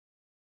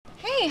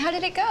Hey, how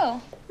did it go?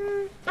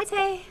 I'd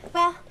say,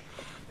 well,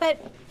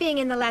 but being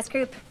in the last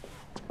group,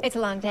 it's a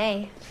long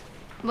day.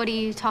 What are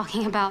you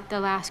talking about, the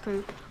last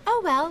group?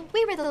 Oh, well,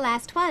 we were the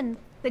last one.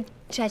 The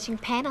judging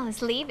panel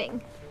is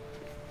leaving.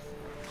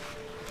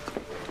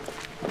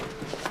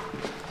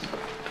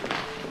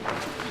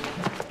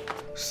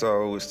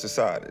 So it's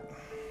decided.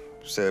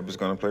 Seb is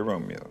gonna play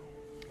Romeo.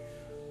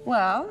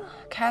 Well,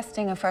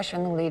 casting a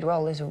freshman in the lead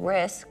role is a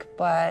risk,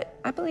 but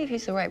I believe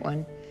he's the right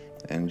one.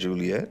 And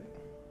Juliet?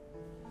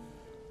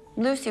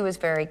 Lucy was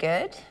very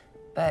good,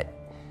 but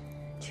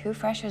 2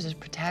 freshers as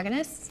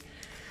protagonists?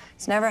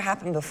 It's never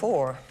happened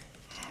before.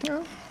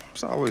 Yeah,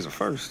 it's always a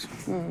first.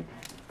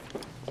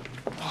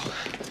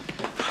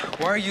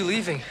 Why are you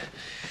leaving?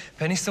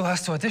 Penny still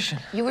has to audition.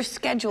 You were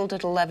scheduled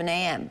at 11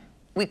 a.m.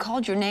 We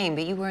called your name,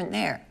 but you weren't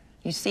there.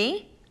 You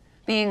see?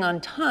 Being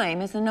on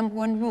time is the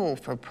 #1 rule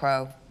for a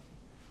pro.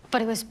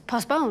 But it was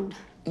postponed.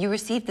 You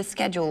received the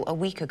schedule a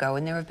week ago,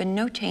 and there have been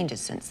no changes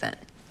since then.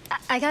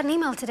 I got an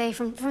email today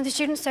from the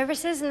student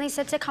services, and they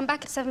said to come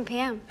back at 7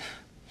 p.m.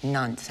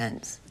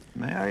 Nonsense.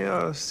 May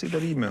I see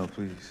that email,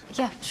 please?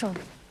 Yeah, sure.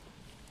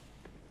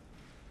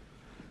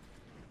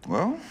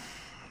 Well,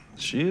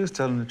 she is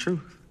telling the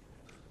truth.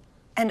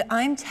 And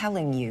I'm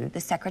telling you,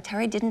 the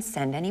secretary didn't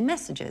send any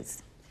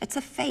messages. It's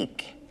a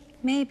fake.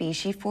 Maybe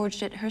she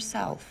forged it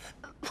herself.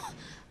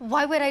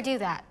 Why would I do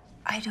that?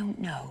 I don't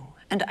know,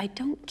 and I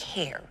don't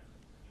care.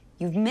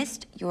 You've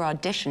missed your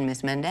audition,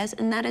 Miss Mendez,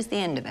 and that is the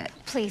end of it.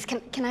 Please,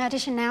 can I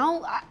audition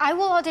now? I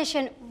will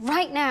audition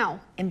right now.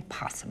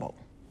 Impossible.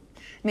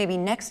 Maybe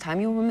next time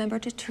you'll remember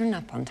to turn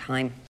up on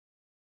time.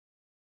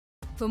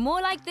 For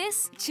more like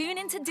this, tune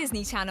into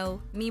Disney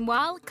Channel.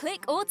 Meanwhile,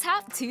 click or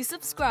tap to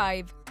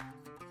subscribe.